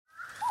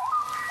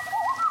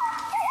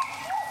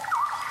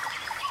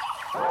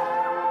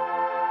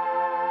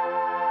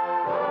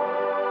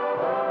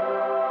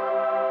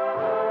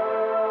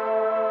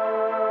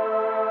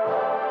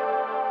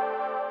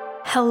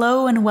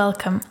Hello and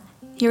welcome.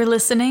 You're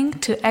listening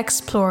to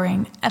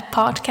Exploring, a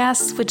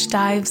podcast which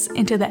dives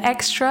into the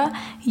extra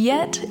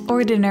yet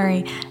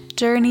ordinary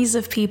journeys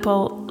of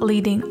people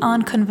leading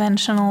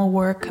unconventional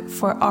work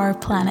for our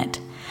planet.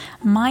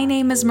 My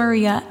name is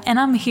Maria, and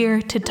I'm here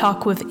to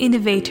talk with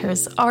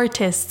innovators,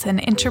 artists,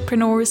 and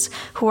entrepreneurs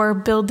who are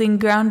building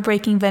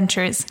groundbreaking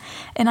ventures.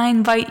 And I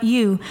invite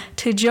you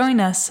to join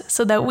us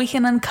so that we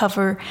can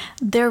uncover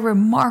their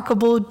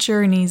remarkable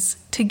journeys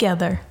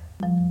together.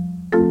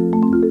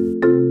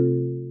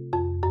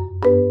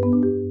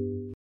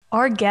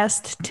 Our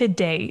guest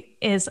today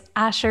is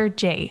Asher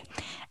Jay,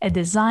 a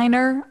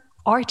designer,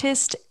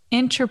 artist,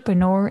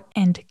 entrepreneur,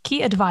 and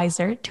key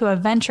advisor to a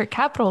venture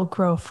capital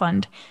growth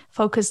fund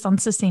focused on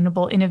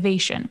sustainable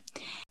innovation.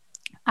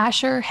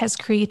 Asher has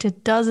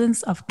created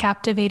dozens of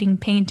captivating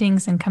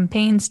paintings and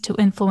campaigns to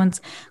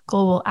influence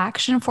global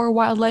action for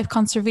wildlife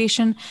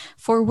conservation,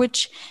 for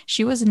which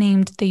she was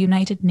named the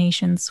United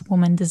Nations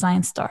Woman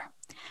Design Star.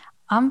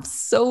 I'm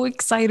so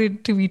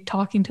excited to be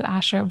talking to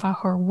Asher about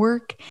her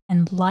work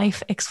and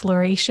life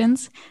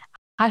explorations.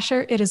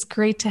 Asher, it is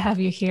great to have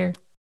you here.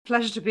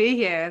 Pleasure to be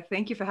here.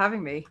 Thank you for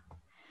having me.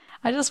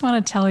 I just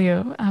want to tell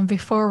you,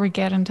 before we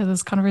get into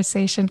this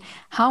conversation,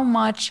 how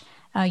much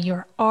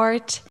your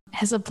art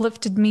has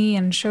uplifted me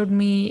and showed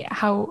me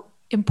how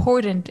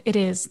important it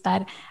is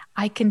that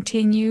I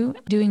continue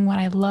doing what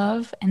I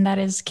love, and that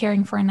is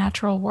caring for a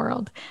natural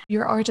world.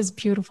 Your art is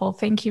beautiful.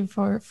 Thank you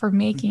for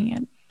making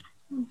it.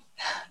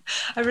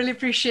 I really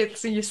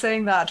appreciate you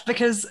saying that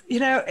because,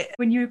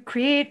 when you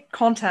create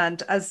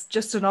content as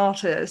just an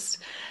artist,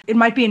 it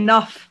might be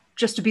enough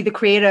just to be the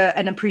creator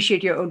and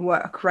appreciate your own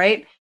work,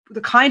 right?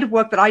 The kind of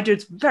work that I do,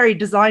 it's very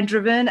design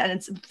driven and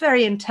it's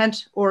very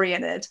intent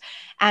oriented.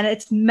 And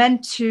it's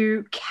meant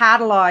to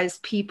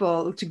catalyze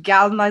people, to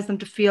galvanize them,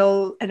 to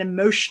feel an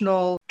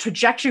emotional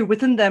trajectory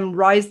within them,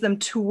 rise them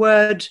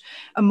toward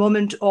a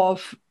moment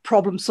of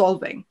problem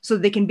solving so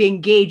they can be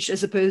engaged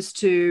as opposed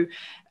to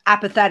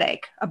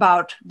apathetic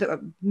about the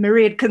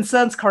myriad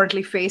concerns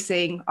currently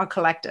facing our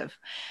collective.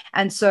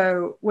 And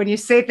so when you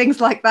say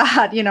things like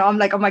that, I'm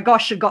like, oh my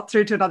gosh, it got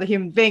through to another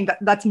human being.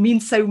 That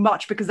means so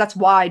much because that's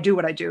why I do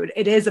what I do.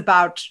 It is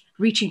about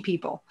reaching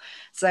people.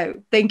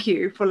 So thank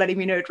you for letting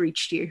me know it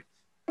reached you.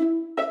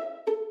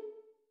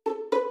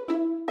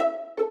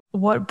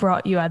 What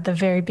brought you at the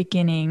very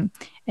beginning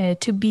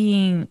to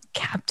being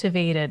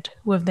captivated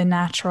with the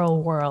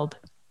natural world?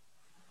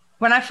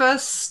 When I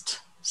first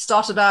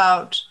started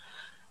out,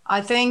 I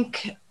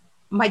think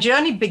my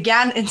journey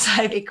began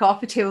inside a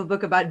coffee table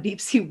book about deep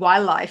sea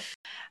wildlife.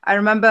 I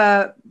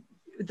remember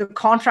the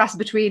contrast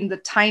between the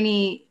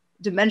tiny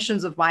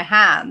dimensions of my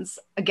hands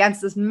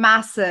against this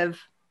massive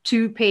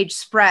 2-page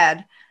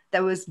spread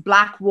that was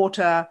black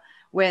water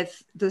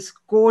with this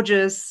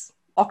gorgeous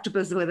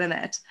octopus within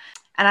it.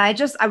 And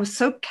I was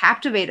so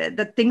captivated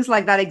that things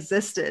like that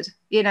existed,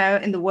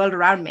 in the world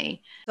around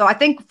me. So I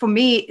think for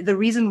me, the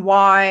reason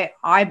why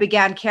I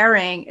began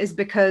caring is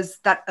because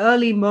that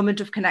early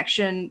moment of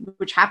connection,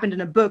 which happened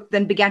in a book,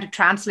 then began to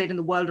translate in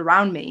the world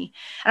around me.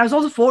 And I was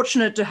also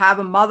fortunate to have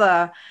a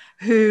mother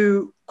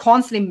who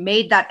constantly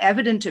made that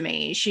evident to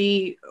me.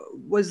 She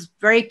was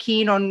very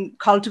keen on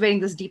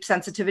cultivating this deep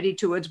sensitivity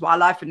towards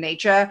wildlife and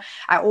nature.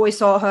 I always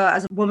saw her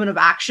as a woman of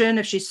action.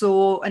 If she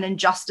saw an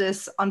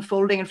injustice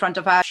unfolding in front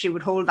of her, she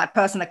would hold that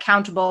person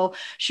accountable.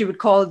 She would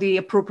call the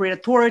appropriate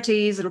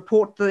authorities,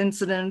 report the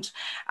incident.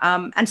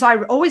 And so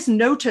I always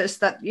noticed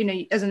that,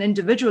 as an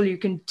individual, you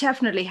can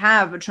definitely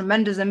have a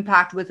tremendous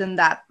impact within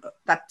that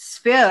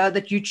sphere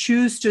that you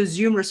choose to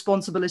assume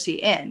responsibility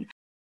in.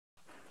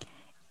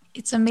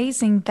 It's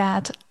amazing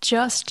that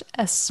just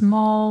a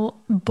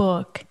small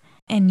book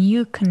and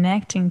you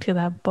connecting to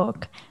that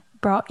book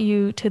brought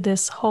you to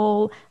this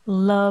whole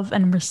love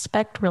and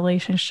respect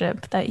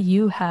relationship that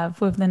you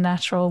have with the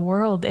natural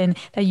world and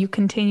that you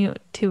continue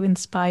to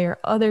inspire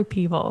other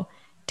people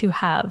to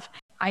have.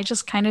 I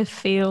just kind of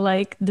feel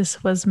like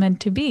this was meant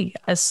to be.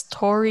 A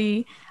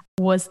story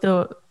was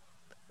the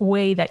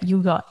way that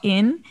you got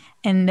in,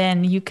 and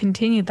then you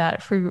continue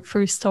that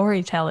through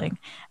storytelling.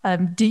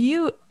 Do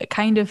you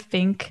kind of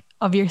think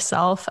of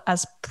yourself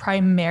as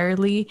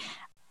primarily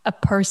a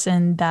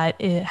person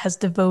that has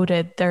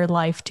devoted their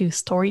life to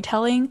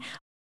storytelling?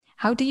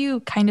 How do you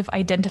kind of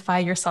identify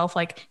yourself,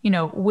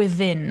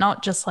 within,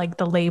 not just like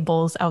the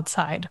labels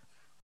outside?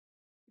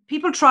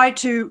 People try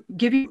to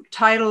give you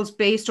titles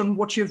based on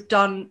what you've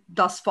done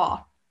thus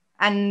far.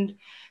 And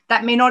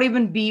that may not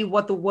even be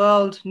what the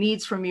world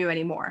needs from you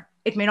anymore.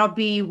 It may not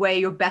be where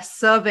you're best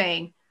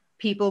serving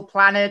people,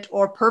 planet,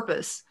 or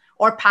purpose,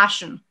 or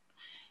passion.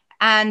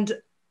 And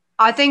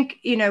I think,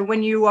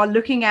 when you are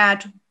looking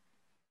at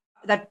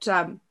that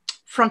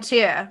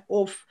frontier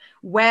of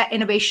where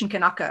innovation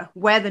can occur,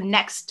 where the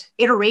next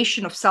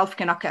iteration of self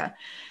can occur,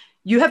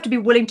 you have to be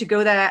willing to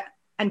go there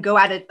and go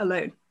at it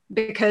alone,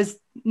 because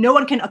no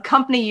one can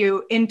accompany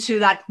you into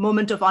that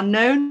moment of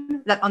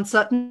unknown, that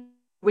uncertainty,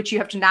 which you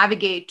have to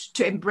navigate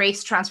to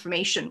embrace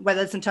transformation,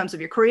 whether it's in terms of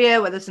your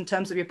career, whether it's in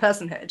terms of your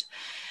personhood.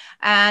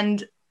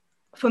 And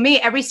for me,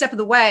 every step of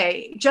the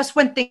way, just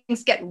when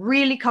things get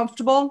really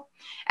comfortable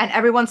and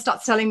everyone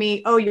starts telling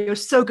me, oh, you're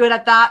so good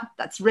at that.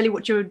 That's really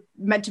what you're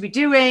meant to be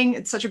doing.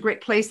 It's such a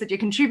great place that you're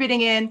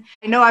contributing in.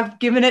 I know I've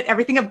given it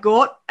everything I've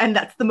got, and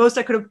that's the most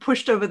I could have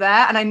pushed over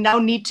there. And I now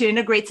need to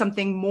integrate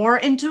something more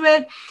into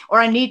it, or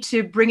I need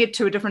to bring it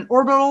to a different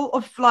orbital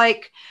of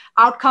like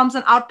outcomes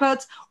and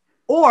outputs,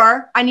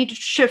 or I need to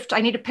shift,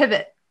 I need to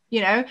pivot,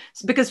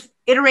 because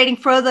iterating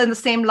further in the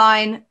same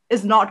line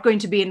is not going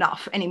to be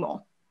enough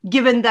anymore,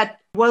 given that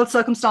world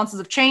circumstances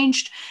have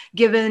changed,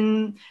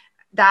 given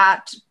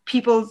that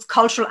people's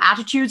cultural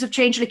attitudes have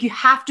changed. Like, you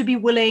have to be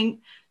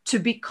willing to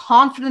be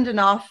confident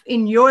enough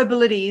in your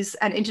abilities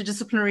and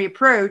interdisciplinary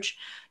approach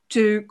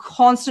to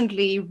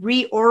constantly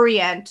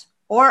reorient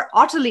or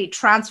utterly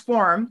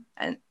transform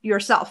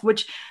yourself,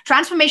 which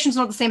transformation is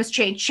not the same as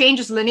change. Change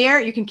is linear.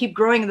 You can keep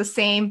growing in the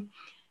same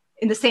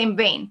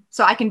vein.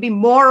 So I can be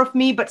more of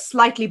me, but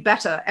slightly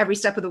better every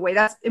step of the way.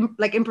 That's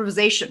like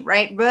improvisation,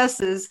 right?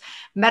 Versus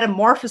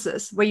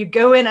metamorphosis, where you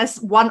go in as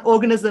one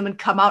organism and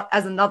come out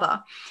as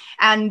another.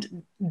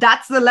 And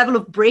that's the level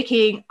of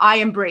breaking I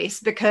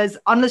embrace, because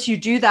unless you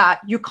do that,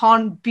 you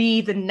can't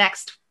be the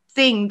next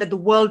thing that the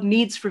world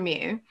needs from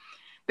you,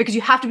 because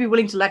you have to be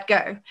willing to let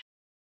go.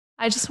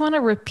 I just want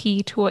to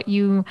repeat what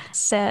you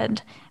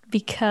said,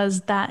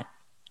 because that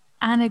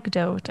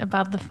anecdote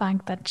about the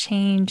fact that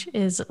change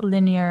is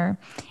linear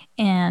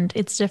and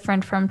it's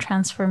different from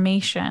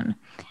transformation,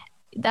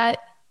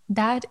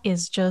 that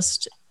is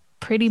just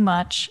pretty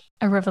much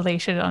a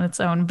revelation on its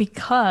own,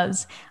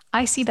 because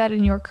I see that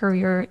in your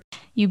career,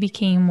 you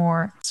became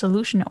more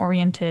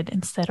solution-oriented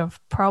instead of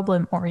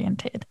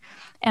problem-oriented.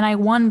 And I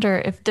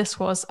wonder if this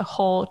was a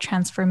whole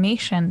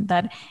transformation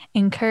that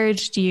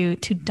encouraged you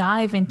to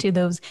dive into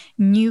those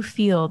new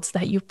fields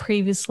that you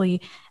previously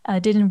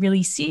didn't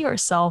really see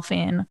yourself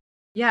in.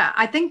 Yeah,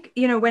 I think,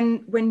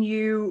 when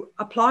you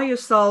apply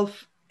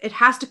yourself, it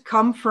has to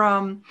come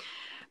from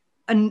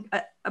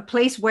a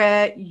place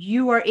where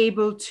you are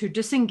able to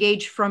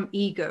disengage from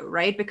ego,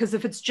 right? Because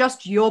if it's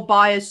just your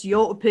bias,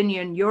 your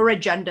opinion, your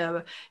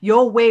agenda,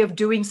 your way of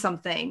doing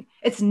something,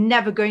 it's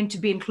never going to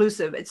be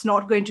inclusive. It's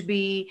not going to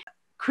be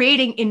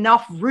creating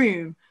enough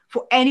room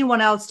for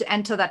anyone else to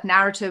enter that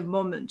narrative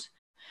moment.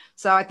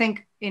 So I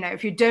think,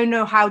 if you don't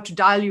know how to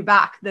dial you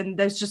back, then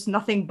there's just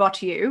nothing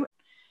but you.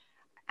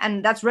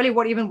 And that's really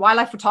what even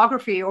wildlife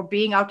photography or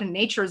being out in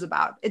nature is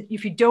about.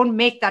 If you don't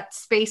make that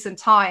space and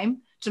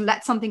time to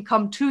let something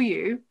come to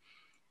you,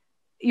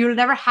 you'll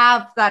never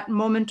have that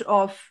moment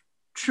of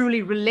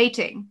truly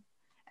relating.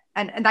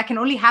 And that can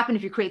only happen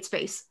if you create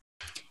space.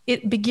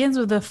 It begins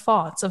with the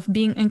thoughts of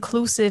being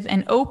inclusive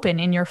and open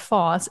in your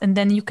thoughts, and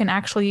then you can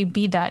actually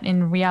be that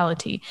in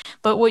reality.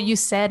 But what you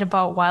said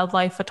about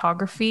wildlife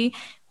photography,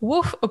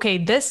 woof, okay,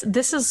 this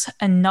is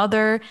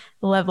another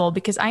level,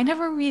 because I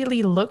never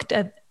really looked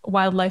at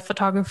wildlife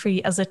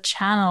photography as a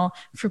channel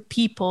for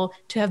people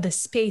to have the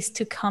space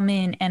to come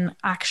in and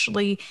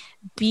actually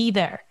be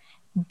there.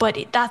 But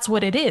that's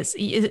what it is.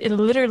 It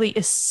literally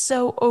is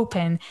so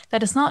open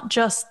that it's not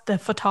just the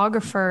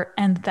photographer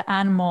and the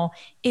animal.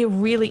 It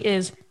really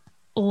is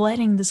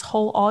letting this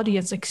whole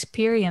audience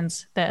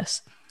experience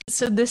this.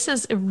 So this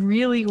is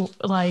really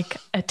like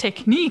a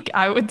technique,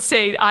 I would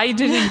say. I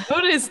didn't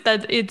notice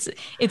that it's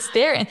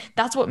there. And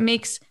that's what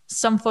makes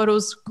some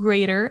photos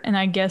greater, and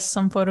I guess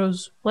some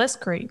photos less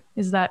great,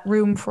 is that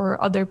room for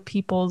other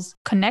people's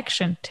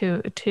connection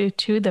to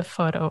the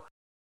photo.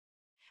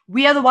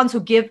 We are the ones who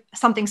give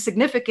something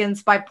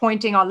significance by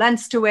pointing our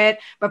lens to it,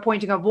 by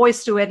pointing our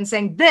voice to it and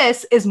saying,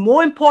 this is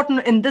more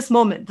important in this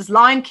moment. This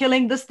lion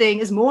killing this thing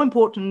is more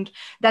important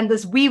than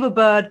this weaver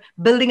bird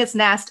building its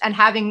nest and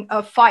having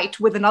a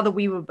fight with another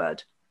weaver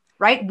bird,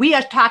 right? We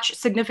attach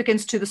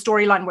significance to the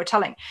storyline we're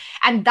telling.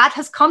 And that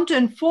has come to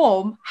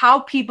inform how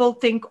people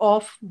think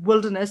of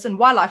wilderness and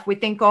wildlife. We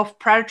think of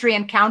predatory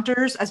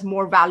encounters as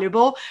more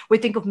valuable. We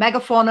think of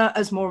megafauna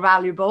as more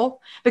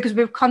valuable because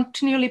we've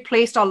continually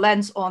placed our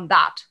lens on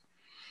that.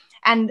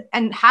 And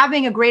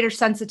having a greater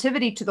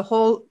sensitivity to the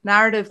whole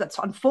narrative that's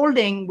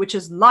unfolding, which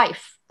is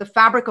life, the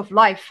fabric of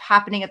life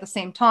happening at the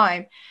same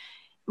time.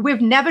 We've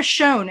never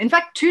shown, in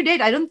fact, to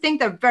date, I don't think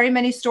there are very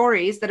many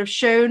stories that have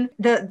shown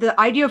the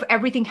idea of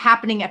everything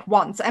happening at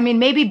once. I mean,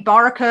 maybe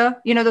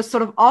Baraka, those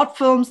sort of art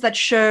films that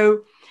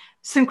show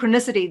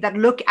synchronicity, that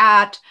look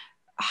at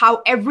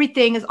how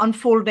everything is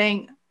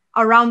unfolding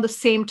around the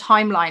same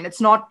timeline.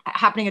 It's not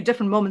happening at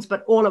different moments,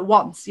 but all at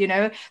once,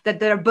 that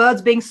there are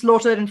birds being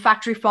slaughtered in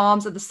factory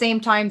farms at the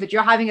same time that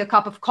you're having a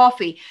cup of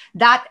coffee.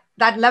 That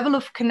level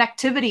of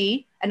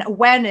connectivity and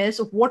awareness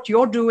of what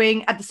you're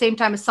doing at the same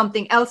time as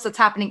something else that's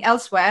happening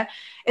elsewhere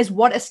is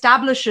what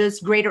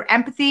establishes greater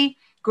empathy,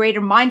 greater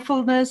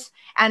mindfulness,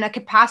 and a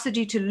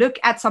capacity to look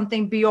at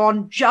something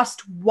beyond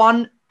just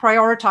one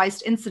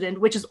prioritized incident,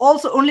 which has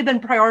also only been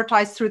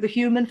prioritized through the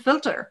human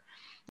filter.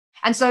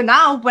 And so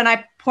now when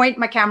I point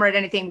my camera at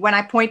anything, when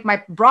I point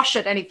my brush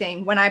at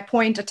anything, when I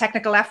point a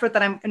technical effort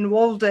that I'm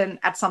involved in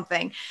at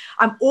something,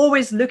 I'm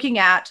always looking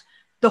at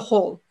the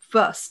whole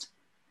first.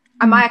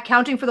 Am I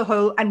accounting for the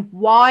whole? And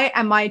why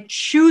am I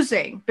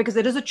choosing, because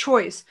it is a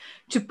choice,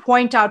 to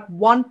point out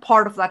one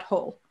part of that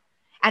whole?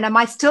 And am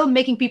I still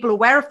making people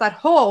aware of that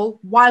whole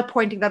while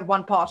pointing that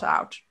one part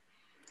out?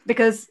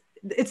 Because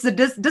it's the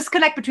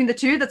disconnect between the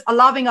two that's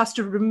allowing us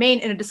to remain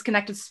in a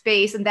disconnected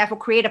space and therefore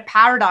create a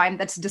paradigm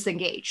that's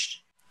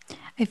disengaged.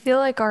 I feel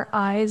like our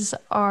eyes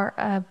are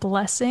a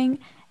blessing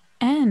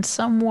and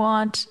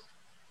somewhat,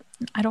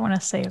 I don't want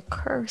to say a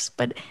curse,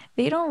 but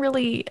they don't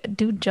really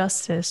do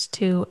justice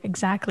to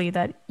exactly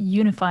that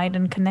unified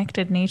and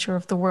connected nature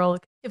of the world.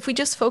 If we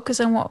just focus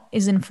on what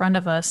is in front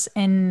of us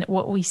and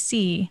what we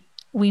see,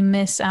 we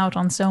miss out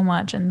on so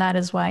much. And that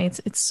is why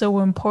it's so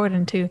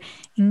important to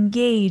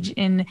engage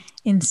in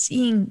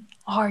seeing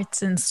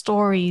arts and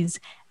stories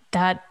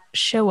that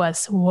show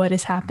us what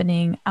is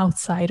happening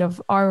outside of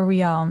our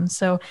realm.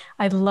 So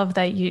I love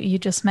that you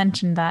just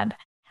mentioned that.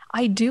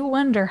 I do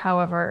wonder,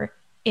 however,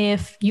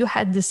 if you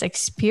had this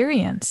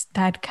experience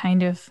that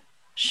kind of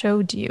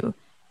showed you,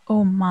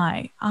 oh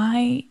my,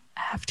 I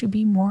have to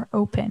be more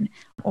open,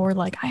 or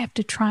like I have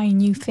to try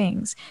new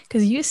things,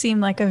 because you seem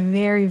like a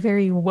very,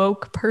 very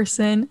woke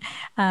person,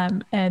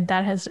 and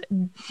that has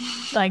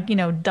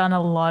done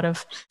a lot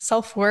of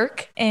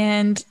self-work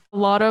and a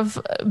lot of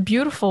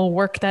beautiful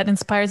work that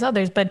inspires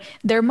others. But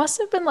there must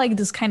have been like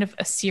this kind of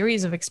a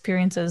series of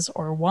experiences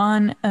or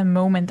a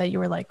moment that you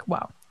were like,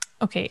 wow,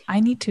 okay,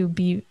 I need to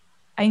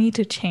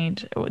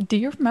change. Do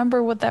you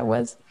remember what that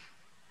was?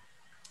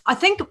 I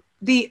think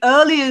the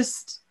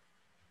earliest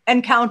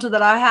encounter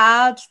that I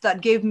had that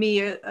gave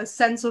me a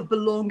sense of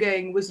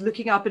belonging was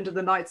looking up into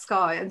the night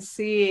sky and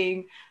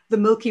seeing the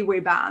Milky Way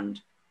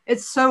band.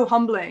 It's so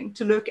humbling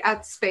to look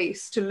at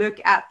space, to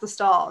look at the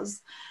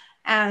stars,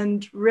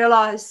 and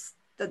realize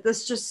that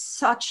there's just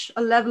such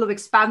a level of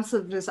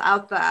expansiveness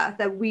out there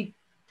that we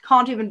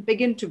can't even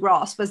begin to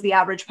grasp as the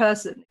average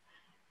person.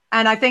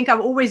 And I think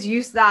I've always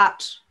used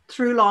that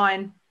through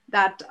line,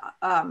 that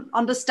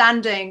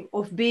understanding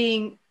of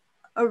being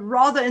a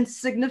rather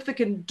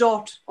insignificant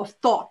dot of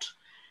thought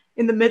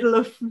in the middle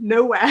of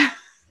nowhere,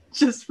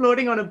 just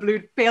floating on a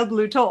pale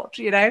blue torch,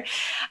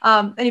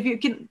 and if you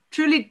can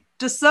truly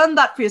discern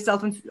that for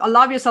yourself and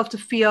allow yourself to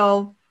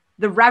feel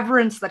the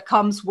reverence that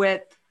comes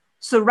with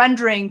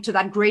surrendering to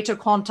that greater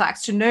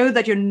context, to know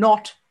that you're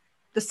not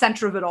the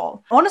center of it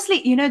all.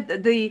 Honestly,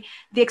 the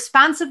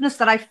expansiveness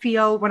that I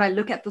feel when I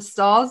look at the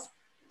stars,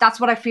 that's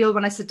what I feel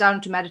when I sit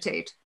down to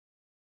meditate.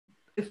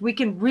 If we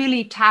can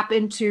really tap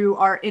into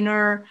our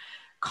inner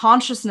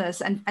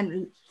consciousness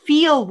and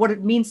feel what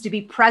it means to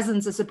be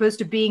present, as opposed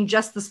to being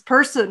just this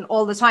person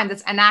all the time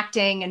that's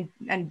enacting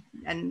and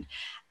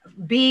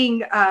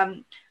being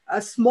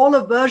a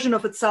smaller version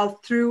of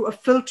itself through a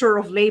filter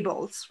of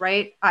labels,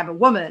 right? I'm a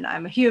woman,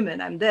 I'm a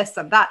human, I'm this,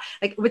 I'm that.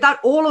 Like without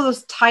all of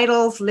those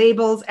titles,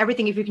 labels,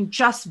 everything, if you can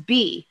just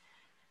be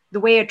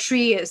the way a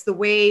tree is, the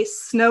way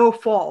snow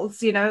falls,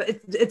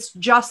 it's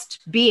just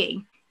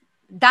being.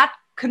 That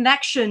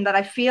connection that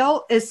I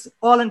feel is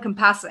all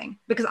encompassing,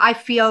 because I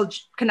feel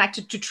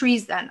connected to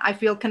trees then. I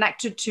feel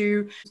connected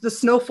to the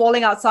snow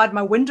falling outside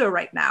my window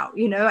right now,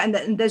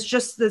 and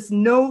there's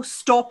no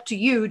stop to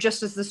you,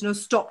 just as there's no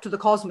stop to the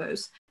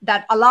cosmos.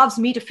 That allows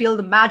me to feel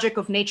the magic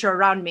of nature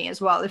around me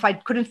as well. If I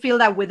couldn't feel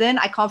that within,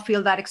 I can't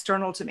feel that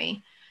external to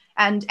me.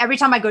 And every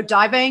time I go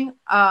diving,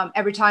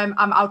 every time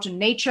I'm out in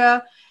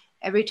nature,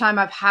 every time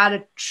I've had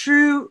a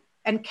true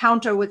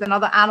encounter with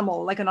another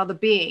animal, like another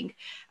being,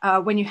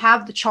 when you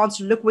have the chance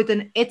to look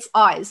within its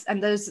eyes,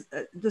 and there's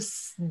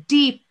this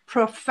deep,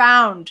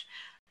 profound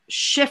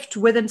shift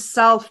within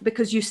self,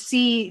 because you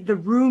see the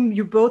room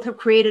you both have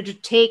created to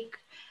take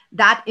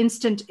that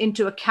instant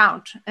into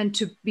account and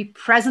to be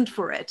present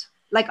for it.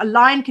 Like a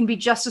lion can be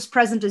just as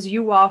present as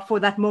you are for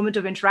that moment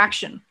of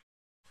interaction.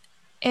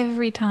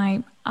 Every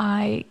time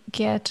I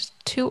get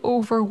too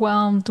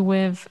overwhelmed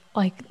with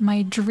like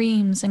my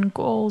dreams and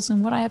goals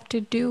and what I have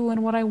to do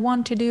and what I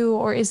want to do,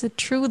 or is it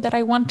true that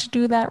I want to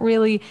do that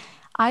really,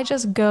 I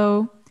just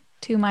go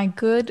to my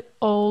good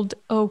old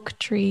oak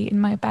tree in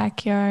my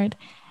backyard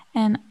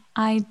and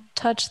I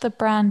touch the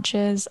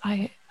branches.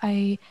 I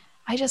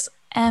just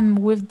am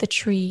with the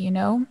tree,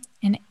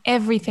 and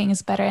everything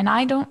is better. And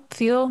I don't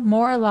feel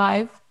more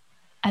alive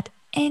at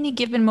any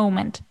given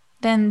moment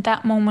than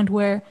that moment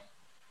where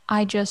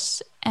I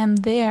just am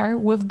there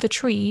with the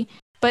tree.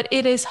 But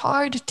it is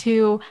hard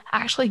to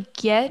actually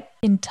get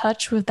in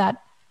touch with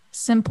that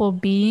simple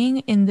being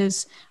in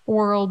this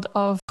world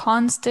of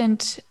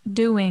constant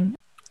doing.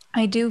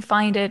 I do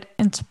find it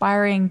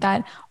inspiring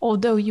that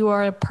although you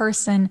are a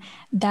person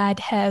that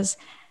has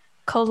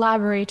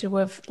collaborated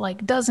with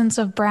like dozens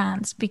of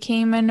brands,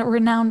 became a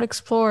renowned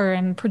explorer,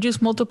 and produced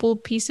multiple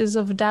pieces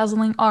of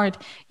dazzling art,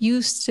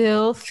 you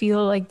still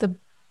feel like the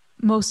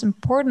most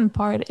important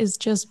part is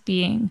just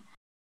being.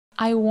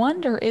 I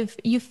wonder if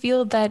you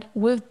feel that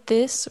with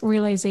this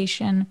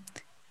realization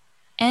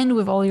and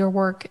with all your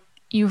work,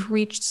 you've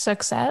reached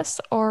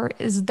success, or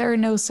is there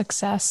no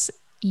success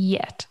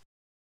yet?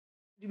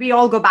 We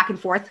all go back and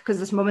forth, because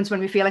there's moments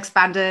when we feel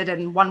expanded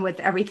and one with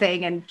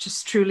everything and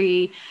just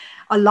truly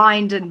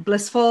aligned and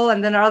blissful.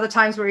 And then there are other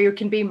times where you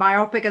can be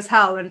myopic as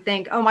hell and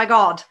think, oh my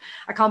God,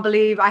 I can't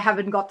believe I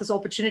haven't got this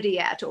opportunity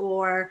yet.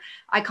 Or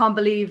I can't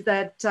believe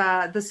that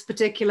this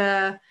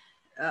particular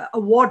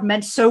award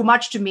meant so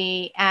much to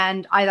me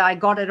and either I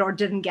got it or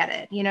didn't get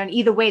it, and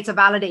either way it's a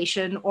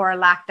validation or a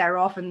lack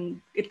thereof.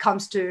 And it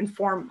comes to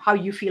inform how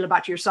you feel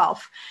about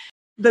yourself.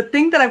 The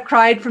thing that I've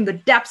cried from the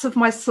depths of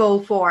my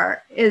soul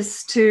for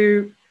is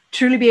to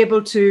truly be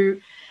able to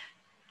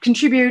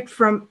contribute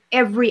from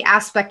every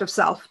aspect of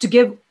self, to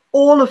give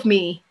all of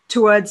me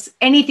towards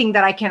anything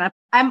that I can.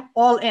 I'm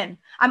all in.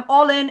 I'm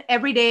all in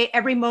every day,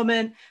 every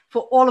moment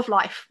for all of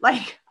life.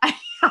 Like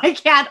I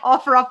can't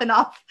offer up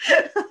enough.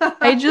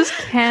 I just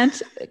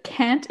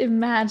can't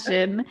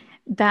imagine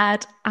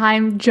that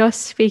I'm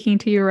just speaking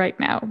to you right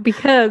now,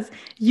 because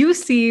you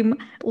seem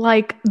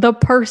like the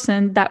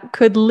person that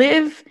could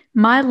live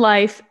my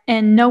life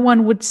and no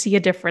one would see a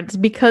difference,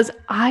 because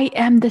I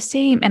am the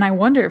same. And I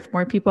wonder if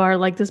more people are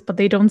like this, but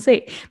they don't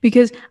say,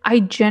 because I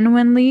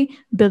genuinely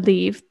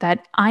believe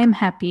that I'm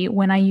happy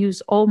when I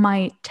use all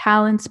my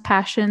talents,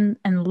 passion,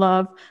 and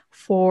love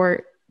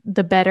for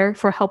the better,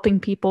 for helping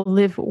people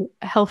live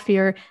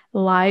healthier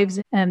lives.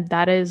 And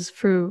that is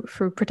through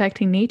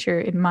protecting nature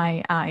in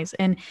my eyes.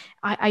 And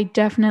I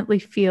definitely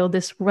feel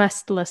this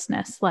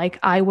restlessness, like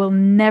I will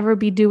never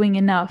be doing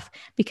enough,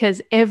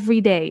 because every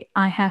day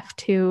I have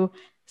to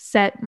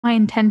set my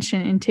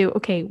intention into,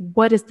 okay,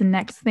 what is the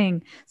next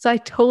thing? So I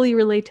totally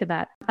relate to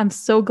that. I'm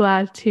so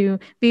glad to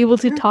be able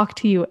to talk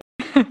to you.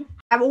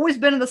 I've always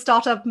been in the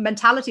startup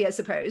mentality, I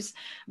suppose,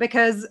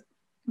 because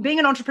being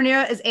an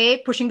entrepreneur is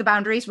pushing the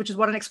boundaries, which is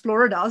what an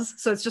explorer does.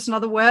 So it's just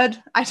another word.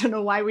 I don't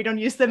know why we don't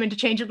use them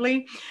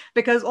interchangeably,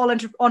 because all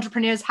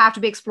entrepreneurs have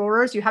to be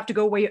explorers. You have to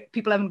go where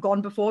people haven't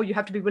gone before. You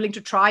have to be willing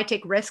to try,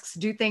 take risks,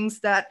 do things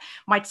that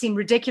might seem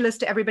ridiculous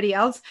to everybody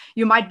else.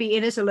 You might be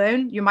in it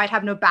alone. You might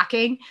have no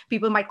backing.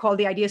 People might call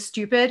the idea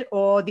stupid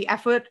or the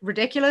effort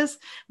ridiculous,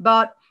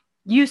 but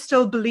you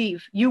still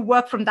believe. You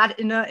work from that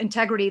inner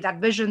integrity,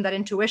 that vision, that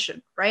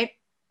intuition, right?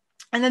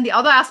 And then the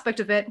other aspect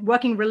of it,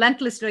 working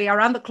relentlessly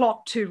around the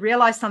clock to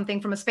realize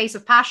something from a space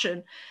of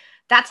passion.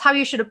 That's how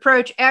you should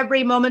approach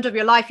every moment of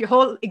your life. Your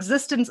whole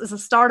existence is a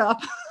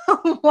startup.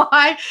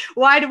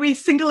 Why do we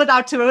single it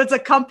out towards a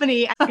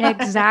company?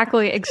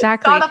 Exactly.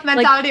 Startup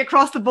mentality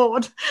across the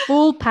board.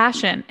 Full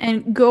passion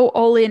and go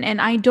all in.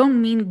 And I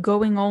don't mean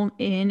going all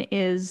in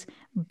is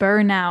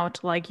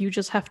burnout, like you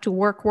just have to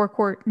work.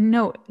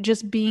 No,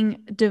 just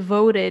being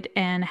devoted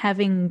and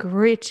having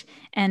grit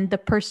and the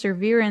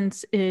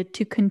perseverance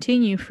to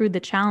continue through the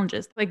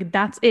challenges. Like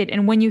that's it.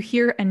 And when you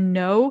hear a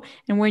no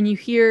and when you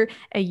hear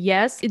a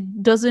yes,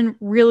 it doesn't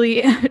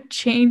really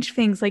change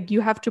things. Like you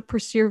have to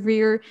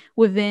persevere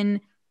within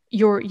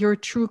your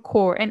true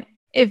core. And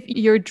if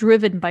you're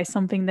driven by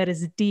something that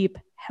is deep,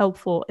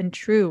 helpful, and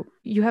true,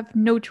 you have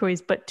no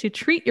choice but to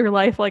treat your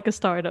life like a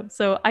startup.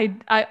 So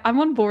I'm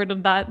on board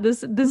on that.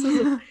 This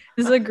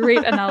is a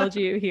great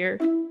analogy here.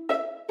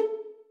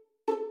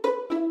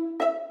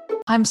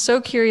 I'm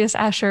so curious,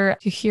 Asher,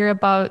 to hear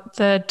about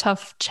the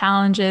tough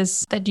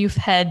challenges that you've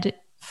had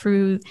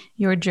through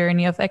your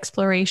journey of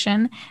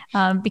exploration,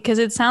 because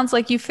it sounds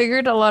like you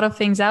figured a lot of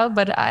things out,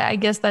 but I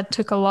guess that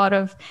took a lot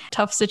of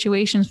tough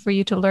situations for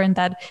you to learn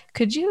that.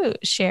 Could you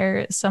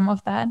share some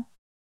of that?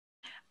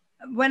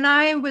 When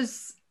I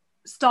was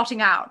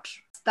starting out,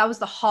 that was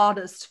the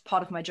hardest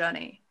part of my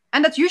journey.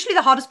 And that's usually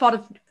the hardest part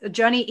of a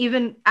journey,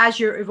 even as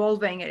you're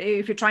evolving,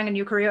 if you're trying a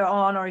new career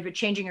on, or if you're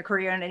changing a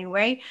career in any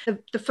way.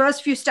 The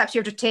first few steps you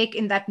have to take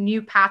in that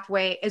new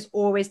pathway is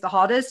always the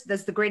hardest.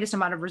 There's the greatest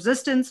amount of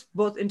resistance,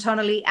 both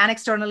internally and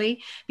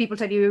externally. People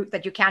tell you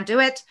that you can't do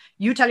it.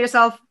 You tell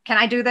yourself, can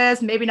I do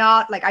this? Maybe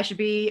not. Like I should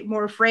be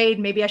more afraid.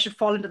 Maybe I should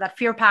fall into that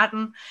fear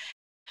pattern.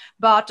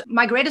 But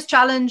my greatest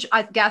challenge,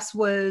 I guess,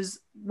 was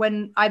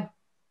when I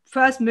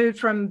first moved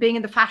from being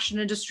in the fashion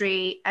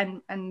industry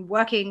and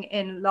working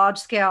in large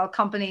scale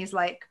companies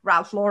like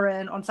Ralph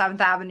Lauren on 7th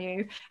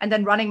Avenue, and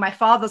then running my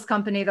father's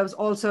company that was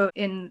also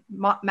in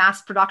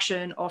mass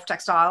production of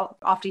textile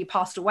after he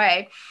passed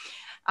away.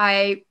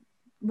 I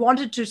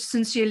wanted to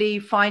sincerely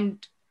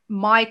find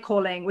my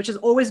calling, which has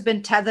always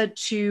been tethered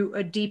to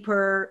a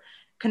deeper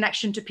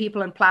connection to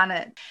people and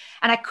planet.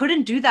 And I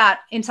couldn't do that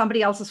in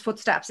somebody else's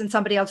footsteps, in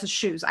somebody else's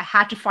shoes. I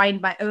had to find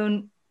my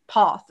own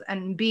path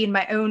and be in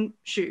my own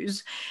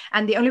shoes.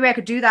 And the only way I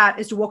could do that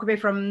is to walk away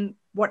from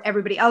what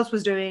everybody else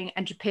was doing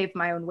and to pave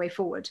my own way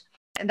forward.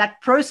 And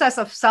that process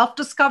of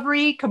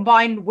self-discovery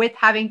combined with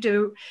having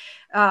to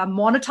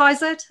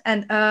monetize it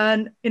and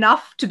earn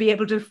enough to be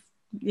able to,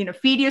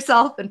 feed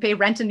yourself and pay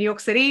rent in New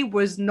York City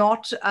was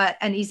not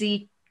an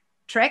easy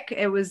trick.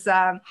 It was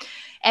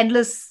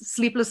endless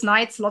sleepless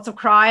nights, lots of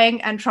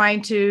crying, and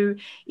trying to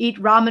eat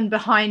ramen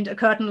behind a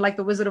curtain like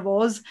the Wizard of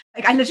Oz.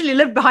 Like I literally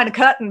lived behind a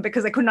curtain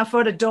because I couldn't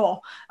afford a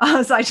door.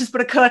 So I just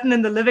put a curtain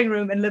in the living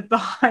room and lived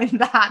behind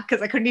that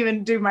because I couldn't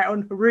even do my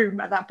own room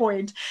at that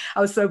point.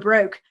 I was so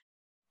broke.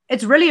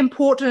 It's really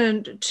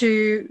important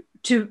to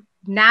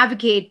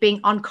navigate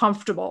being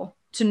uncomfortable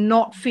to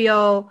not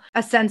feel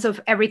a sense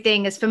of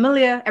everything is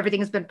familiar, everything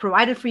has been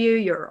provided for you,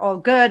 you're all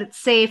good, it's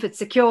safe, it's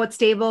secure, it's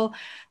stable.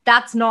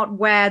 That's not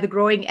where the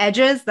growing edge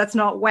is. That's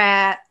not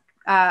where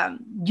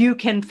you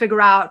can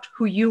figure out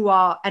who you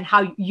are and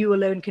how you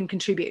alone can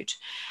contribute.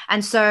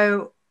 And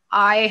so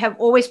I have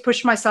always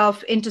pushed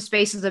myself into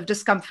spaces of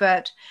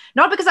discomfort,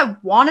 not because I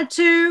wanted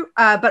to,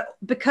 but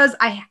because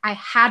I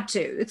had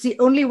to. It's the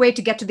only way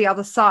to get to the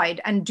other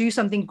side and do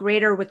something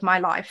greater with my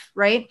life,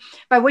 right?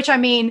 By which I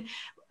mean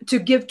to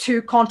give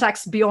to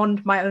context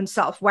beyond my own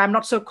self, where I'm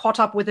not so caught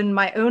up within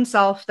my own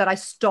self that I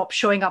stop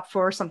showing up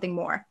for something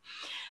more.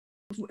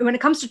 When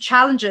it comes to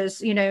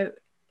challenges,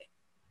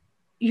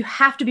 you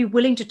have to be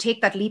willing to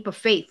take that leap of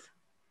faith,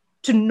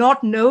 to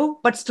not know,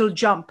 but still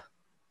jump.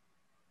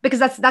 Because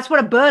that's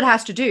what a bird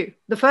has to do.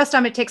 The first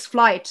time it takes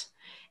flight,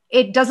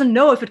 it doesn't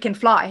know if it can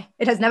fly.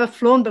 It has never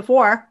flown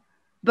before,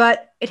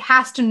 but it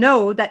has to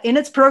know that in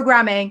its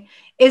programming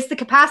is the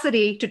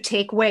capacity to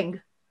take wing.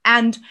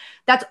 And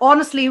that's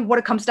honestly what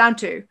it comes down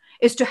to,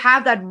 is to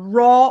have that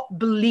raw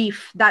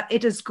belief that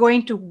it is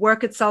going to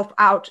work itself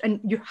out. And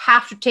you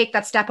have to take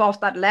that step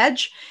off that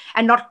ledge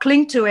and not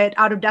cling to it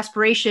out of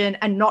desperation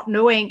and not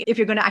knowing if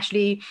you're going to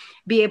actually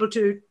be able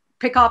to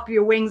pick up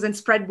your wings and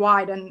spread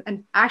wide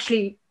and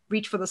actually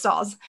reach for the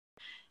stars.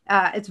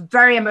 It's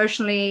very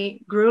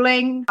emotionally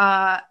grueling.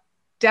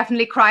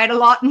 Definitely cried a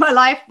lot in my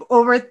life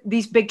over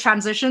these big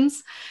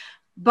transitions,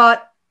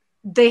 but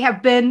they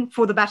have been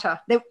for the better.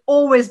 They've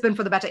always been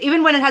for the better.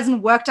 Even when it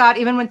hasn't worked out,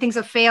 even when things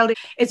have failed,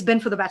 it's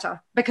been for the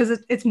better, because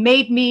it's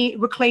made me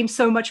reclaim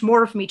so much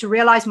more of me, to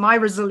realize my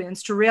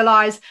resilience, to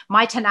realize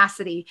my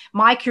tenacity,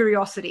 my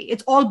curiosity.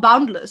 It's all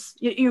boundless.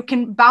 You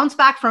can bounce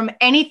back from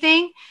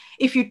anything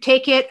if you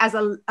take it as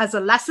a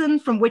lesson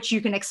from which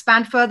you can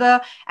expand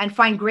further and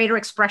find greater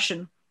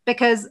expression,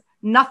 because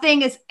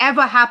nothing is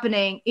ever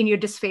happening in your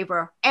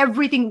disfavor.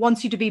 Everything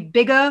wants you to be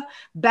bigger,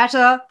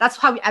 better. That's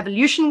how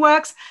evolution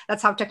works.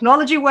 That's how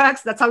technology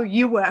works. That's how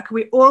you work.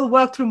 We all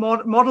work through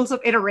models of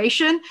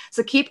iteration.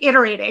 So keep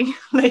iterating.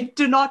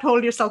 Do not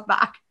hold yourself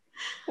back.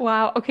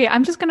 Wow. Okay,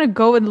 I'm just gonna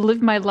go and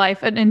live my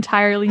life an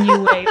entirely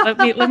new way.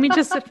 Let me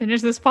just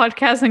finish this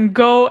podcast and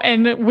go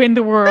and win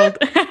the world.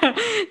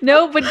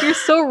 No, but you're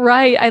so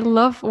right. I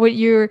love what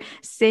you're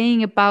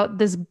saying about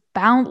this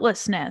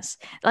boundlessness.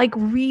 Like,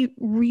 we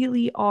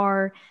really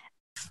are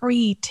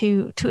free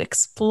to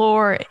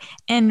explore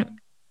and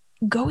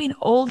go in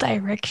all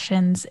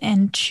directions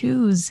and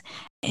choose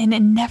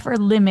and never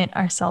limit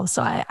ourselves.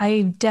 So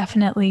I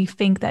definitely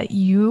think that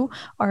you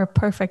are a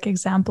perfect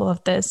example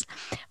of this.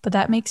 But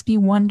that makes me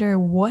wonder,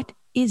 what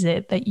is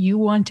it that you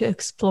want to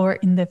explore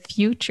in the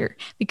future?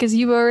 Because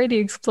you've already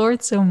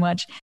explored so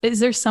much. Is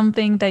there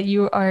something that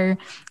you are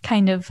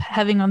kind of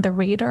having on the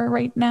radar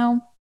right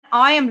now?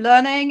 I am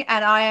learning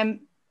and I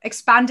am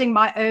expanding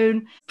my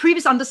own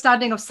previous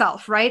understanding of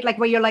self, right? Like,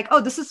 where you're like, oh,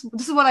 this is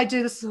what I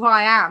do, this is who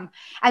I am.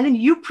 And then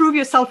you prove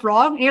yourself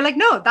wrong. And you're like,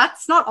 no,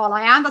 that's not all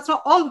I am. That's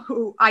not all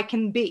who I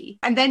can be.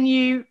 And then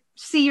you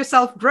see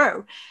yourself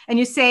grow and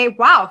you say,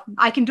 wow,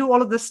 I can do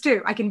all of this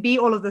too. I can be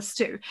all of this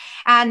too.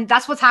 And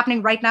that's what's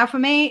happening right now for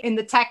me in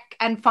the tech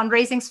and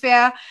fundraising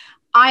sphere.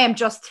 I am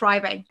just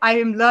thriving. I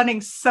am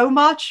learning so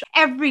much.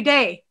 Every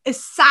day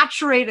is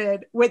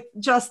saturated with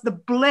just the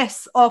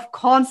bliss of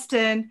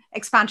constant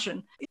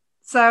expansion.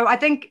 So I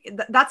think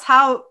that's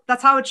how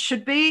it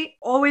should be.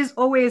 Always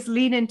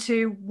lean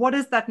into what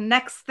is that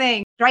next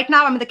thing. Right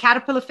now, I'm in the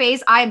caterpillar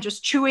phase. I am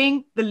just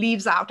chewing the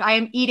leaves out. I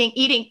am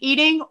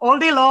eating all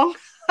day long.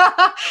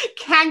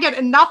 Can't get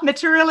enough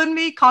material in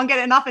me. Can't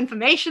get enough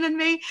information in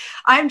me.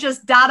 I'm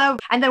just data.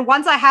 And then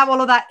once I have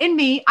all of that in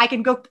me, I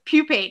can go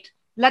pupate.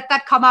 Let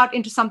that come out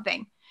into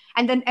something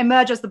and then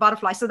emerge as the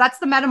butterfly. So that's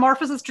the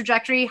metamorphosis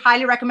trajectory.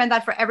 Highly recommend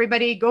that for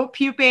everybody. Go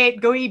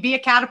pupate, go be a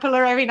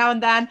caterpillar every now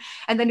and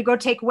then go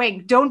take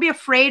wing. Don't be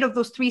afraid of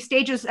those 3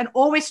 stages, and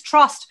always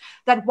trust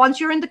that once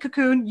you're in the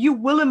cocoon, you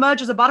will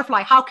emerge as a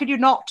butterfly. How could you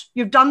not?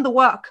 You've done the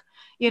work,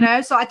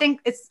 So I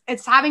think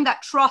it's having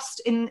that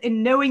trust in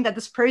knowing that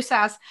this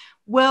process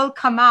will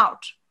come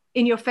out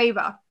in your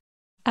favor.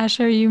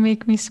 Asher, you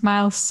make me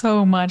smile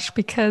so much,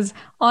 because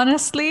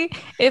honestly,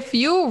 if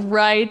you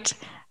write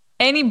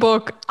any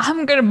book,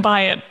 I'm going to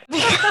buy it.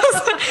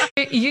 Because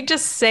you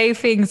just say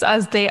things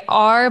as they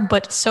are,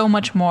 but so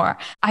much more.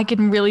 I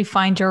can really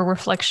find your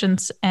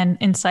reflections and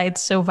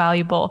insights so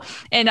valuable.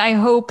 And I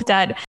hope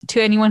that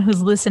to anyone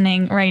who's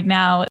listening right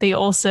now, they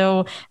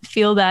also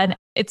feel that.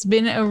 It's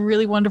been a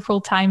really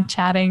wonderful time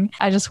chatting.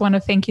 I just want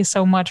to thank you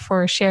so much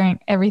for sharing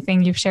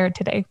everything you've shared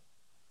today.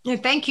 Yeah,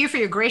 thank you for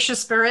your gracious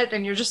spirit,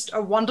 and you're just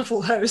a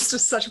wonderful host.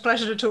 It's such a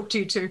pleasure to talk to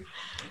you too.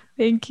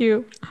 Thank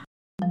you.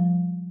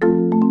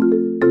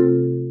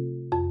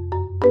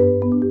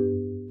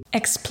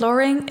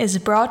 Exploring is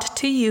brought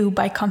to you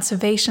by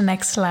Conservation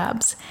X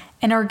Labs,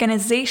 an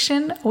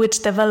organization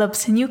which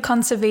develops new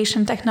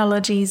conservation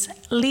technologies,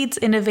 leads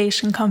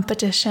innovation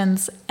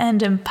competitions,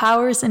 and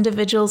empowers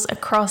individuals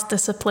across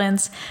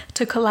disciplines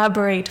to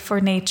collaborate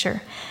for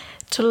nature.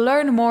 To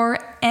learn more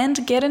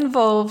and get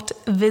involved,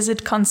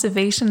 visit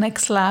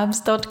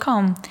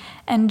conservationxlabs.com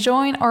and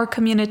join our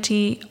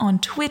community on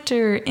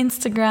Twitter,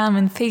 Instagram,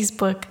 and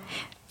Facebook.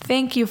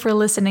 Thank you for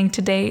listening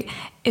today.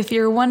 If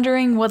you're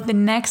wondering what the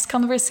next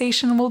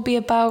conversation will be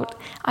about,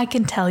 I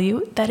can tell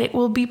you that it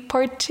will be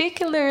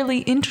particularly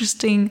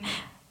interesting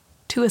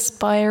to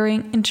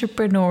aspiring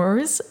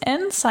entrepreneurs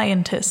and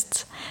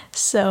scientists.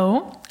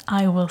 So,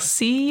 I will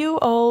see you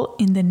all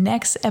in the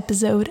next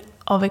episode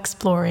of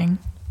Exploring.